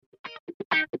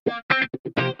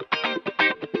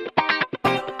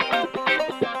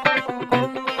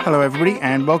Hello, everybody,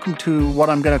 and welcome to what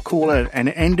I'm going to call an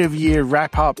end-of-year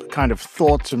wrap-up kind of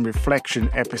thoughts and reflection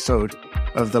episode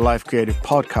of the Life Creative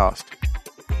Podcast.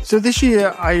 So this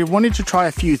year, I wanted to try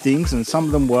a few things, and some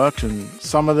of them worked, and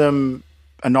some of them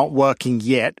are not working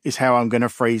yet, is how I'm going to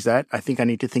phrase that. I think I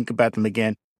need to think about them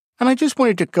again. And I just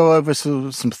wanted to go over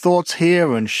some thoughts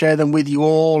here and share them with you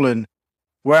all, and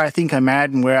where I think I'm at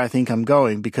and where I think I'm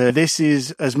going, because this is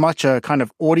as much a kind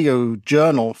of audio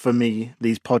journal for me,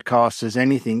 these podcasts, as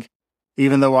anything,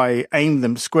 even though I aim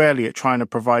them squarely at trying to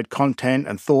provide content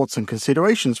and thoughts and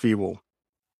considerations for you all.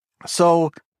 So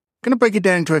I'm going to break it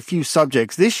down into a few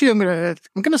subjects. This year, I'm going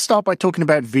to start by talking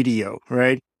about video,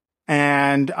 right?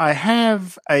 And I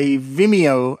have a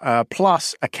Vimeo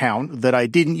Plus account that I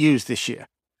didn't use this year,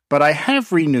 but I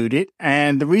have renewed it.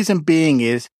 And the reason being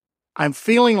is I'm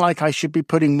feeling like I should be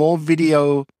putting more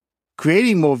video,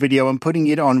 creating more video and putting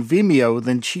it on Vimeo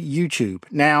than YouTube.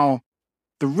 Now,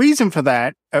 the reason for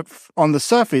that on the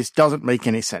surface doesn't make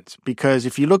any sense, because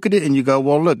if you look at it and you go,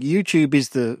 well, look, YouTube is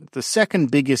the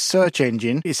second biggest search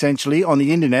engine essentially on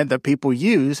the internet that people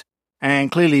use,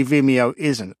 and clearly Vimeo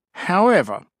isn't.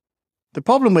 However, the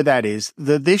problem with that is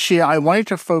that this year I wanted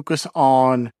to focus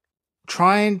on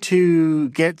trying to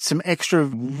get some extra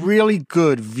really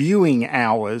good viewing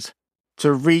hours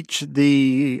to reach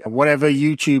the, whatever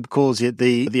YouTube calls it,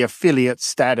 the affiliate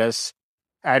status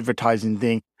advertising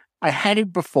thing. I had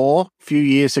it before, a few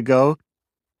years ago.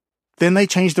 Then they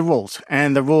changed the rules,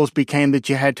 and the rules became that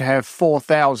you had to have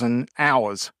 4,000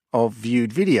 hours of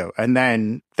viewed video, and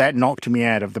then that knocked me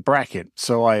out of the bracket.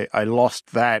 So I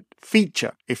lost that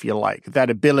feature, if you like,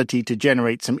 that ability to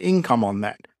generate some income on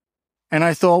that. And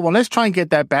I thought, well, let's try and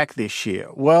get that back this year.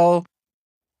 Well,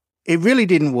 it really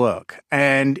didn't work.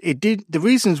 And the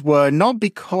reasons were not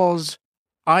because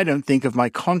I don't think of my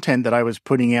content that I was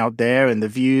putting out there and the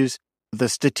views. The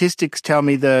statistics tell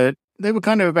me that they were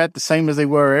kind of about the same as they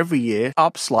were every year,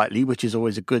 up slightly, which is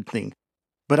always a good thing.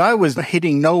 But I was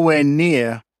hitting nowhere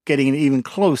near getting even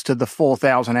close to the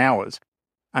 4,000 hours.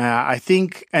 I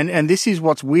think, and this is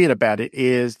what's weird about it,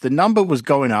 is the number was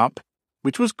going up,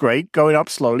 which was great, going up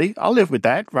slowly. I'll live with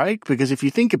that, right? Because if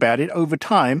you think about it, over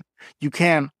time, you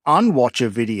can unwatch a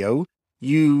video.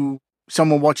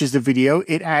 Someone watches the video,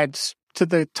 it adds to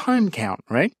the time count,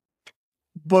 right?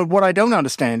 But what I don't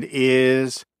understand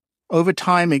is over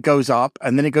time, it goes up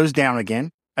and then it goes down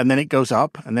again, and then it goes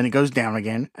up and then it goes down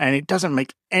again. And it doesn't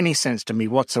make any sense to me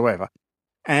whatsoever.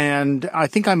 And I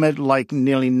think I'm at like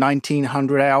nearly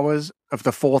 1,900 hours of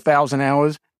the 4,000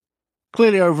 hours.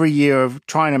 Clearly over a year of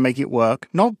trying to make it work,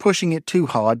 not pushing it too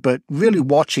hard, but really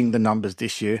watching the numbers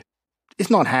this year. It's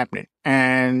not happening.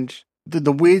 And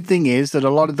the weird thing is that a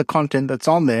lot of the content that's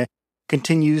on there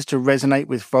continues to resonate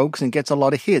with folks and gets a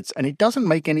lot of hits. And it doesn't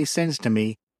make any sense to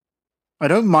me. I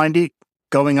don't mind it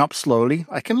going up slowly.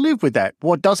 I can live with that.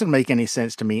 What doesn't make any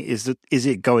sense to me is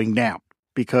it going down?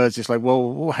 Because it's like,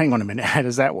 well, hang on a minute. How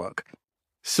does that work?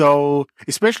 So,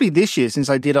 especially this year, since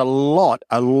I did a lot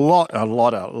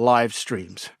of live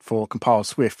streams for Compile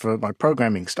Swift for my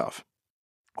programming stuff,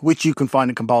 which you can find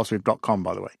at compileswift.com,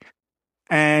 by the way.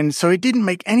 And so it didn't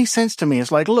make any sense to me.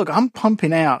 It's like, look, I'm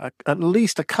pumping out at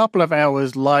least a couple of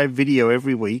hours live video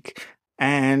every week,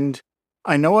 and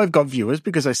I know I've got viewers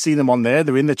because I see them on there.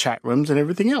 They're in the chat rooms and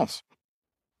everything else.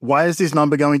 Why is this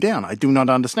number going down? I do not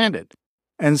understand it.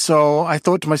 And so I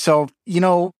thought to myself,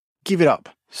 give it up.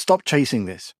 Stop chasing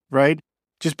this, right?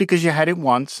 Just because you had it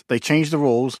once, they changed the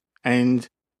rules, and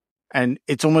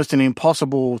it's almost an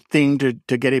impossible thing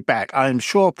to get it back. I'm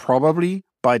sure probably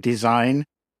by design,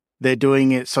 they're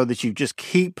doing it so that you just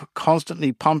keep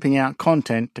constantly pumping out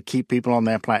content to keep people on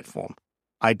their platform.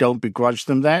 I don't begrudge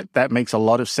them that. That makes a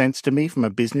lot of sense to me from a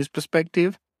business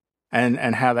perspective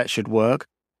and how that should work.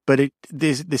 But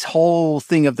this whole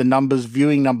thing of the numbers,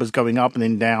 viewing numbers going up and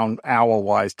then down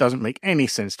hour-wise doesn't make any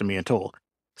sense to me at all.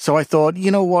 So I thought,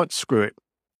 you know what? Screw it.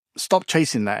 Stop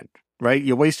chasing that, right?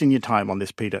 You're wasting your time on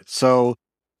this, Peter. So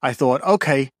I thought,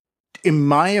 okay, in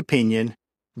my opinion,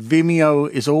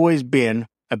 Vimeo has always been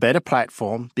a better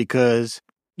platform because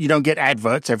you don't get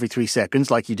adverts every 3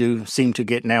 seconds like you do seem to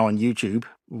get now on YouTube,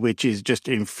 which is just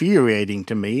infuriating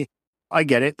to me. I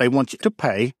get it. They want you to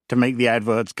pay to make the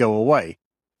adverts go away.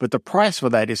 But the price for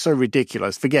that is so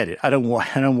ridiculous. Forget it. I don't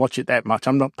watch it that much.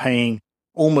 I'm not paying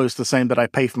almost the same that I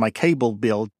pay for my cable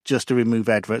bill just to remove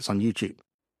adverts on YouTube.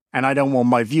 And I don't want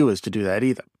my viewers to do that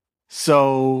either.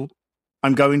 So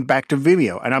I'm going back to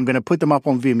Vimeo, and I'm going to put them up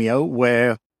on Vimeo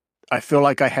where I feel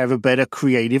like I have a better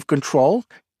creative control.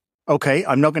 Okay,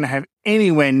 I'm not going to have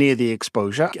anywhere near the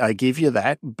exposure. I give you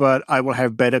that, but I will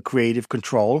have better creative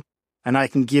control, and I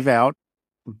can give out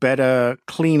better,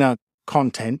 cleaner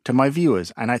content to my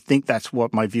viewers. And I think that's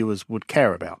what my viewers would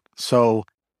care about. So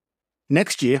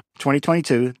next year,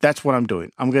 2022, that's what I'm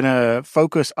doing. I'm going to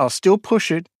focus. I'll still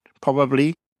push it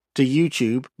probably to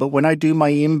YouTube, but when I do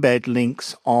my embed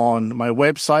links on my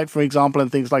website, for example,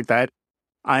 and things like that,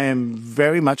 I am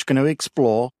very much going to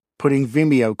explore putting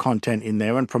Vimeo content in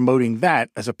there and promoting that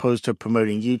as opposed to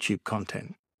promoting YouTube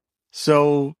content.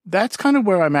 So that's kind of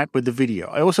where I'm at with the video.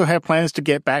 I also have plans to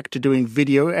get back to doing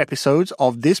video episodes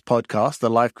of this podcast, the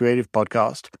Life Creative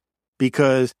Podcast,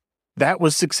 because that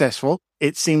was successful.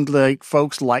 It seemed like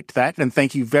folks liked that. And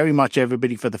thank you very much,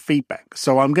 everybody, for the feedback.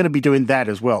 So I'm going to be doing that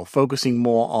as well, focusing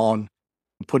more on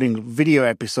putting video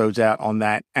episodes out on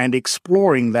that and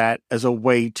exploring that as a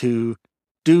way to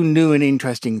do new and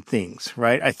interesting things,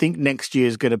 right? I think next year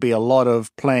is going to be a lot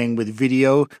of playing with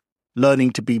video,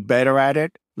 learning to be better at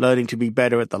it, learning to be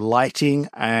better at the lighting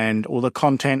and all the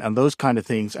content and those kind of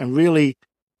things, and really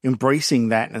embracing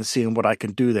that and seeing what I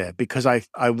can do there. Because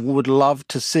I would love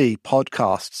to see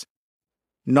podcasts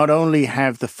not only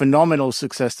have the phenomenal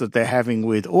success that they're having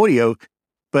with audio,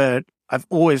 but I've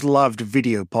always loved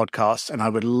video podcasts, and I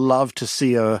would love to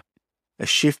see a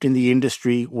shift in the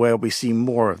industry where we see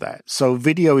more of that. So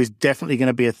video is definitely going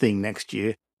to be a thing next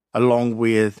year, along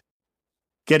with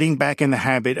getting back in the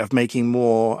habit of making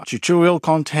more tutorial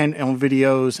content on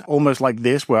videos, almost like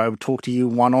this, where I would talk to you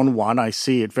one-on-one. I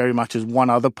see it very much as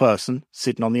one other person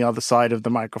sitting on the other side of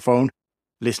the microphone,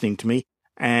 listening to me,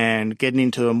 and getting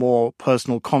into a more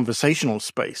personal conversational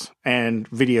space. And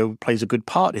video plays a good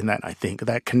part in that, I think,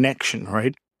 that connection,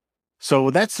 right?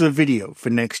 So that's the video for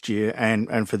next year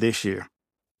and for this year.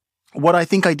 What I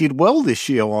think I did well this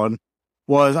year on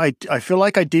was I feel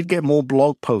like I did get more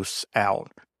blog posts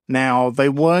out. Now, they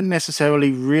weren't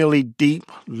necessarily really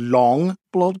deep, long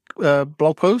blog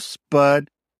posts, but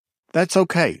that's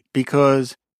okay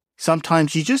because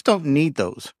sometimes you just don't need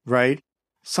those, right?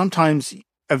 Sometimes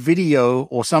a video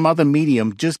or some other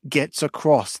medium just gets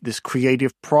across this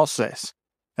creative process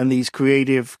and these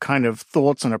creative kind of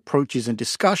thoughts and approaches and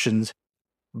discussions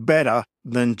better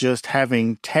than just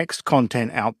having text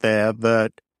content out there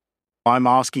that I'm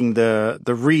asking the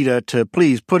reader to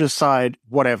please put aside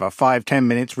whatever, 5-10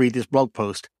 minutes, read this blog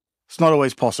post. It's not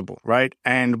always possible, right?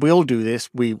 And we all do this.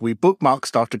 We bookmark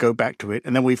stuff to go back to it,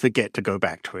 and then we forget to go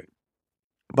back to it.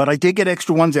 But I did get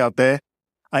extra ones out there.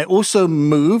 I also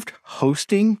moved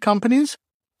hosting companies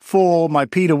for my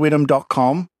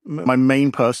peterwitham.com, my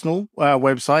main personal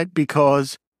website,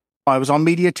 because I was on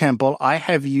Media Temple. I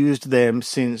have used them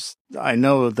since, I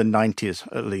know, the 90s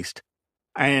at least.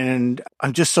 And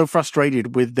I'm just so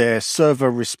frustrated with their server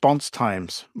response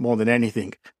times more than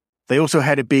anything. They also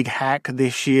had a big hack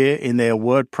this year in their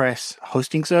WordPress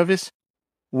hosting service,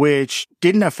 which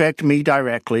didn't affect me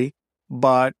directly,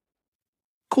 but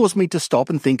caused me to stop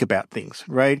and think about things,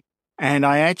 right? And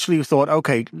I actually thought,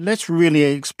 okay, let's really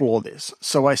explore this.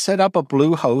 So I set up a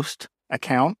Bluehost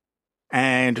account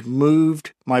and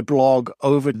moved my blog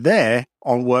over there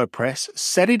on WordPress,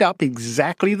 set it up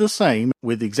exactly the same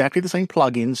with exactly the same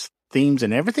plugins, themes,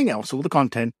 and everything else, all the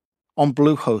content on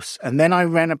Bluehost. And then I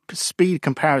ran a speed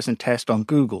comparison test on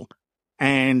Google.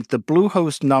 And the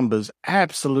Bluehost numbers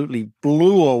absolutely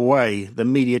blew away the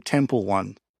Media Temple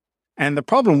one. And the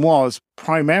problem was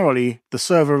primarily the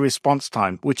server response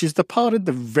time, which is the part at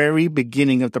the very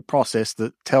beginning of the process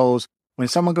that tells when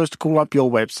someone goes to call up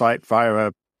your website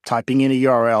via typing in a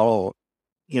URL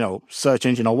or, search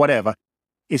engine or whatever.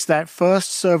 It's that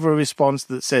first server response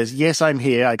that says, yes, I'm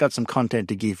here. I got some content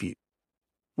to give you,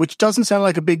 which doesn't sound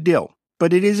like a big deal,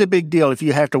 but it is a big deal if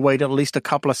you have to wait at least a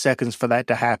couple of seconds for that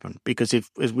to happen. Because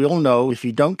as we all know, if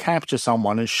you don't capture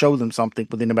someone and show them something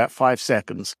within about 5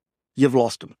 seconds, you've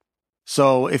lost them.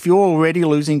 So if you're already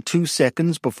losing 2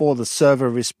 seconds before the server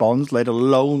responds, let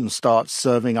alone start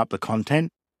serving up the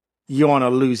content, you're on a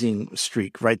losing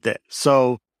streak right there.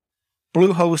 So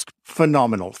Bluehost,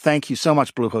 phenomenal. Thank you so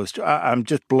much, Bluehost. I'm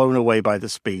just blown away by the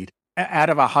speed. Out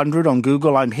of 100 on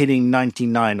Google, I'm hitting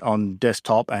 99 on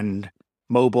desktop and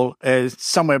mobile.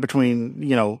 Somewhere between,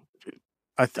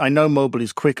 I know mobile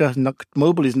is quicker.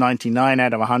 Mobile is 99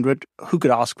 out of 100. Who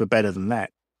could ask for better than that?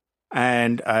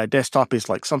 And desktop is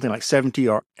like something like 70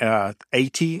 or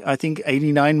 80, I think,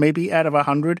 89 maybe out of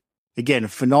 100. Again,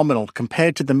 phenomenal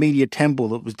compared to the Media Temple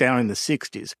that was down in the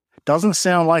 60s. Doesn't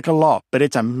sound like a lot, but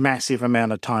it's a massive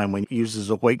amount of time when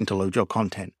users are waiting to load your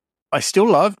content. I still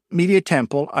love Media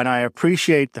Temple, and I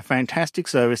appreciate the fantastic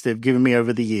service they've given me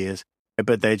over the years,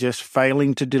 but they're just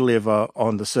failing to deliver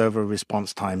on the server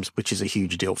response times, which is a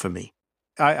huge deal for me.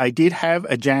 I did have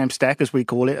a Jamstack, as we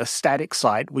call it, a static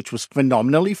site, which was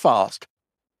phenomenally fast,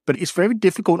 but it's very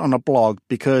difficult on a blog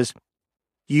because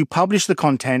You publish the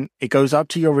content, it goes up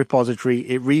to your repository,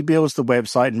 it rebuilds the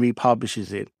website and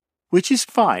republishes it, which is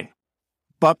fine.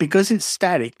 But because it's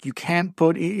static, you can't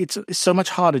it's so much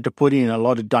harder to put in a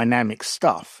lot of dynamic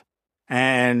stuff.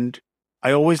 And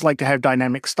I always like to have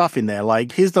dynamic stuff in there,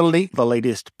 like here's the link to the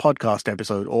latest podcast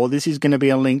episode, or this is going to be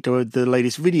a link to the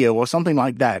latest video or something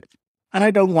like that. And I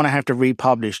don't want to have to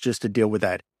republish just to deal with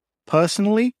that.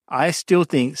 Personally, I still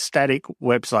think static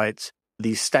websites,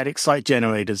 these static site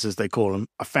generators, as they call them,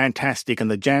 are fantastic.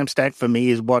 And the Jamstack for me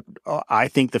is what I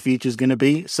think the future is going to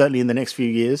be, certainly in the next few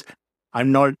years.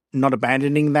 I'm not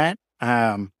abandoning that.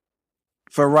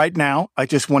 For right now, I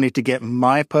just wanted to get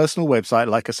my personal website,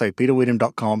 like I say,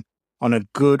 peterwitham.com, on a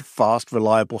good, fast,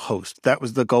 reliable host. That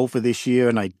was the goal for this year,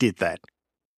 and I did that.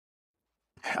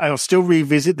 I'll still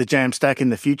revisit the Jamstack in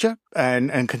the future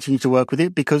and continue to work with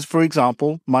it because, for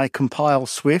example, my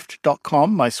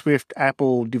compileswift.com, my Swift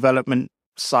Apple development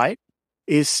site,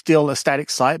 is still a static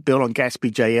site built on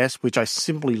Gatsby.js, which I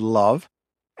simply love.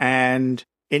 And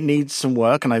it needs some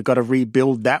work, and I've got to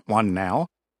rebuild that one now.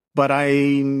 But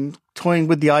I'm toying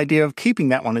with the idea of keeping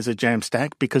that one as a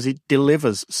Jamstack because it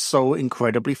delivers so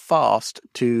incredibly fast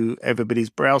to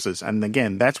everybody's browsers. And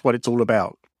again, that's what it's all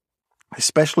about,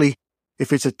 especially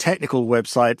if it's a technical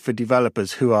website for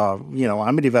developers who are,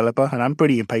 I'm a developer and I'm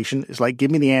pretty impatient. It's like,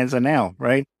 give me the answer now,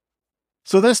 right?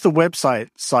 So that's the website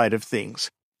side of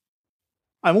things.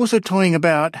 I'm also thinking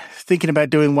about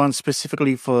doing one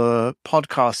specifically for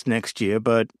podcasts next year,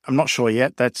 but I'm not sure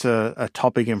yet. That's a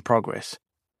topic in progress.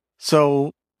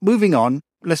 So moving on,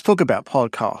 let's talk about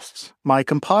podcasts. My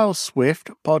Compile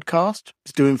Swift podcast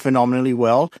is doing phenomenally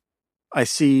well. I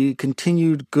see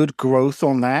continued good growth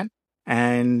on that.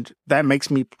 And that makes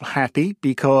me happy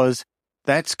because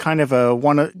that's kind of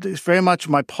it's very much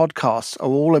my podcasts are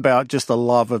all about just the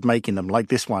love of making them, like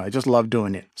this one. I just love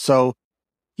doing it. So,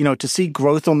 to see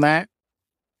growth on that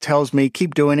tells me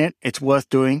keep doing it. It's worth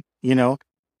doing,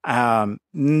 Not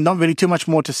really too much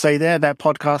more to say there. That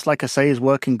podcast, like I say, is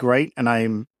working great. And I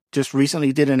just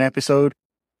recently did an episode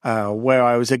where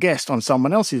I was a guest on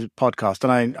someone else's podcast.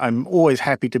 And I'm always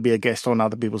happy to be a guest on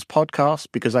other people's podcasts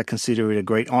because I consider it a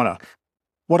great honor.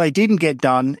 What I didn't get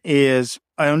done is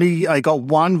I got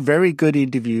one very good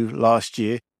interview last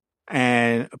year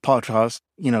and a podcast,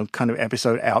 kind of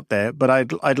episode out there, but I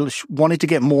wanted to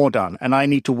get more done, and I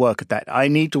need to work at that. I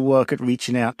need to work at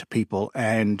reaching out to people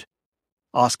and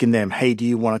asking them, hey, do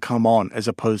you want to come on, as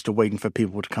opposed to waiting for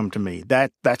people to come to me.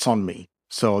 That's on me.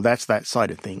 So that's that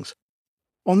side of things.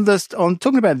 On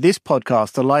talking about this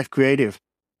podcast, The Life Creative,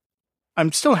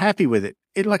 I'm still happy with it.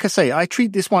 Like I say, I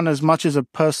treat this one as much as a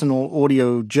personal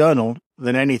audio journal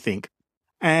than anything.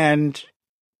 And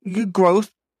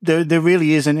growth, there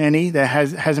really isn't any. There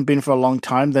hasn't been for a long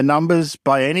time. The numbers,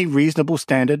 by any reasonable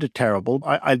standard, are terrible.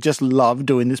 I just love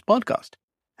doing this podcast.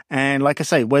 And like I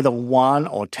say, whether 1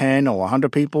 or 10 or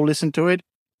 100 people listen to it,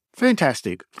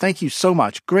 fantastic. Thank you so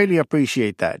much. Greatly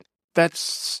appreciate that.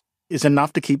 Is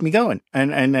enough to keep me going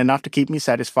and enough to keep me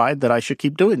satisfied that I should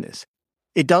keep doing this.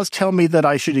 It does tell me that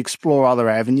I should explore other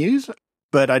avenues,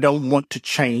 but I don't want to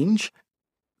change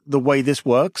the way this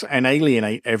works and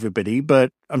alienate everybody,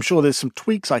 but I'm sure there's some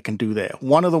tweaks I can do there.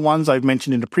 One of the ones I've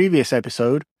mentioned in a previous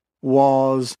episode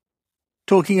was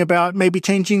talking about maybe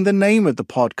changing the name of the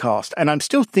podcast, and I'm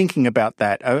still thinking about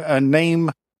that, a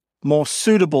name more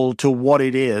suitable to what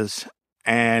it is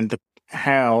and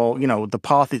how, the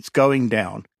path it's going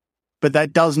down. But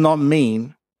that does not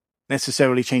mean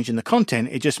necessarily changing the content.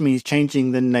 It just means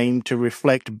changing the name to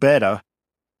reflect better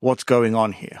what's going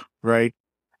on here, right?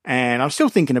 And I'm still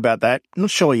thinking about that. Not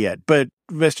sure yet, but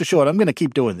rest assured, I'm going to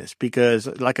keep doing this because,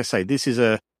 like I say, this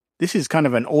is kind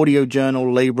of an audio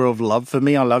journal labor of love for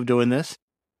me. I love doing this.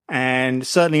 And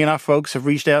certainly enough folks have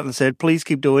reached out and said, please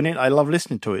keep doing it. I love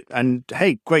listening to it. And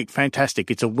hey, great,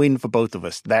 fantastic. It's a win for both of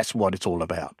us. That's what it's all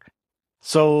about.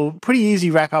 So pretty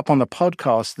easy wrap up on the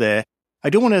podcast there. I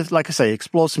do want to, like I say,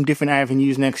 explore some different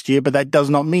avenues next year, but that does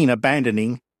not mean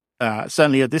abandoning,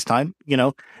 certainly at this time,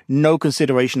 no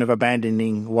consideration of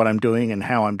abandoning what I'm doing and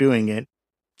how I'm doing it,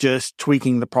 just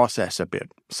tweaking the process a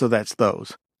bit. So that's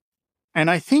those. And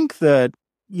I think that,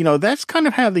 that's kind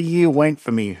of how the year went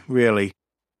for me, really.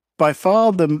 By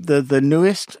far, the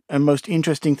newest and most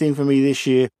interesting thing for me this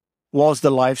year was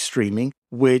the live streaming,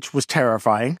 which was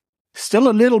terrifying. Still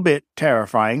a little bit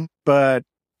terrifying, but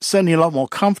certainly a lot more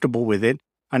comfortable with it,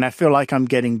 and I feel like I'm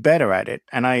getting better at it.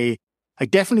 And I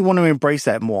definitely want to embrace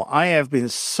that more. I have been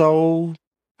so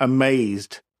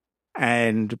amazed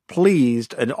and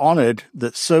pleased and honored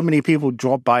that so many people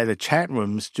drop by the chat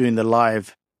rooms during the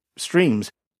live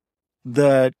streams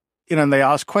that, and they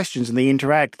ask questions and they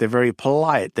interact. They're very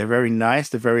polite. They're very nice.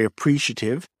 They're very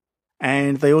appreciative.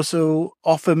 And they also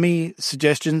offer me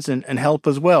suggestions and help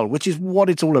as well, which is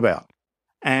what it's all about.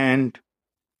 And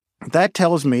that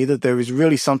tells me that there is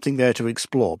really something there to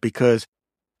explore, because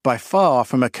by far,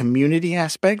 from a community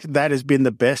aspect, that has been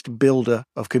the best builder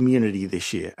of community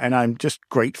this year. And I'm just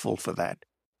grateful for that,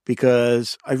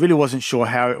 because I really wasn't sure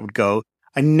how it would go.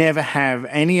 I never have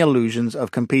any illusions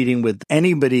of competing with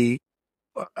anybody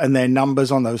and their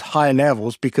numbers on those higher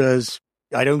levels, because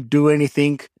I don't do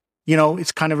anything. You know,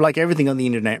 it's kind of like everything on the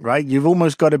internet, right? You've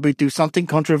almost got to do something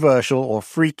controversial or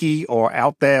freaky or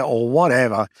out there or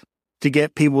whatever to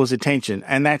get people's attention.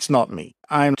 And that's not me.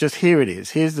 I'm just, here it is.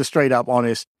 Here's the straight up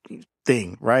honest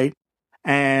thing, right?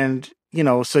 And, you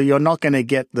know, so you're not going to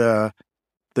get the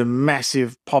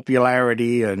massive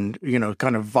popularity and, you know,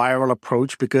 kind of viral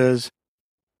approach, because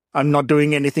I'm not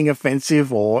doing anything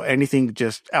offensive or anything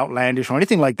just outlandish or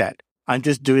anything like that. I'm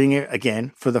just doing it,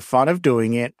 again, for the fun of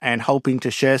doing it and hoping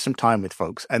to share some time with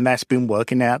folks. And that's been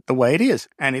working out the way it is.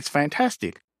 And it's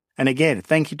fantastic. And again,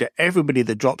 thank you to everybody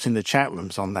that drops in the chat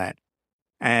rooms on that.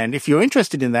 And if you're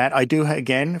interested in that, I do,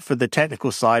 again, for the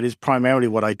technical side is primarily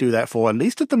what I do that for, at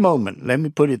least at the moment. Let me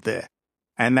put it there.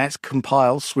 And that's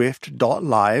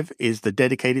compileswift.live is the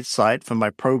dedicated site for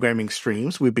my programming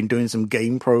streams. We've been doing some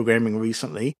game programming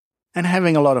recently and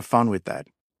having a lot of fun with that.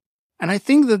 And I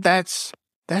think that that's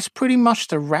pretty much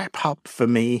the wrap up for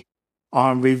me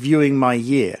on reviewing my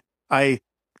year. I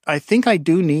think I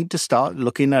do need to start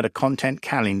looking at a content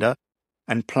calendar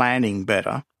and planning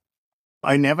better.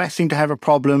 I never seem to have a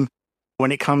problem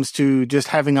when it comes to just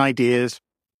having ideas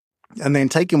and then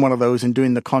taking one of those and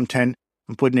doing the content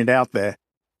and putting it out there.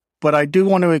 But I do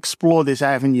want to explore this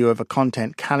avenue of a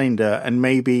content calendar and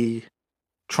maybe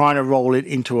trying to roll it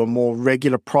into a more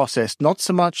regular process, not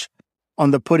so much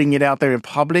on the putting it out there in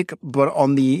public, but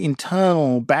on the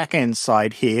internal back-end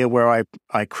side here, where I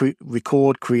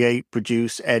record, create,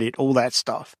 produce, edit, all that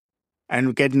stuff,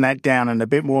 and getting that down in a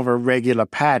bit more of a regular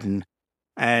pattern,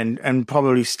 and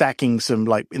probably stacking some,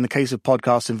 like in the case of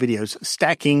podcasts and videos,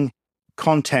 stacking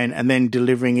content and then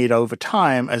delivering it over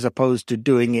time, as opposed to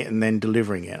doing it and then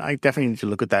delivering it. I definitely need to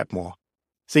look at that more.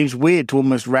 Seems weird to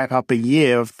almost wrap up a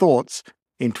year of thoughts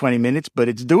in 20 minutes, but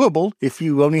it's doable if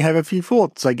you only have a few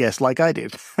thoughts, I guess, like I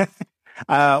did.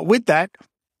 With that,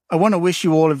 I want to wish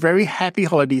you all a very happy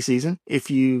holiday season if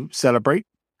you celebrate,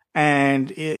 and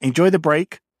enjoy the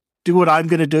break. Do what I'm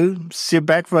going to do, sit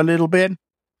back for a little bit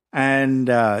and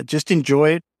just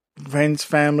enjoy it, friends,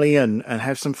 family, and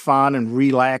have some fun and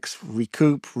relax,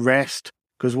 recoup, rest,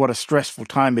 because what a stressful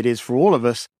time it is for all of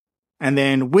us. And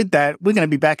then with that, we're going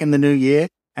to be back in the new year,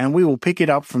 and we will pick it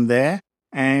up from there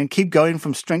and keep going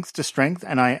from strength to strength.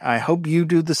 And I hope you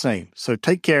do the same. So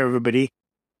take care, everybody.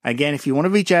 Again, if you want to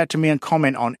reach out to me and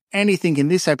comment on anything in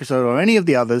this episode or any of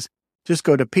the others, just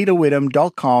go to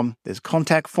peterwitham.com. There's a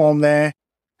contact form there,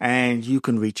 and you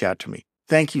can reach out to me.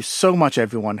 Thank you so much,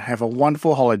 everyone. Have a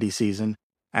wonderful holiday season,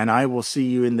 and I will see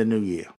you in the new year.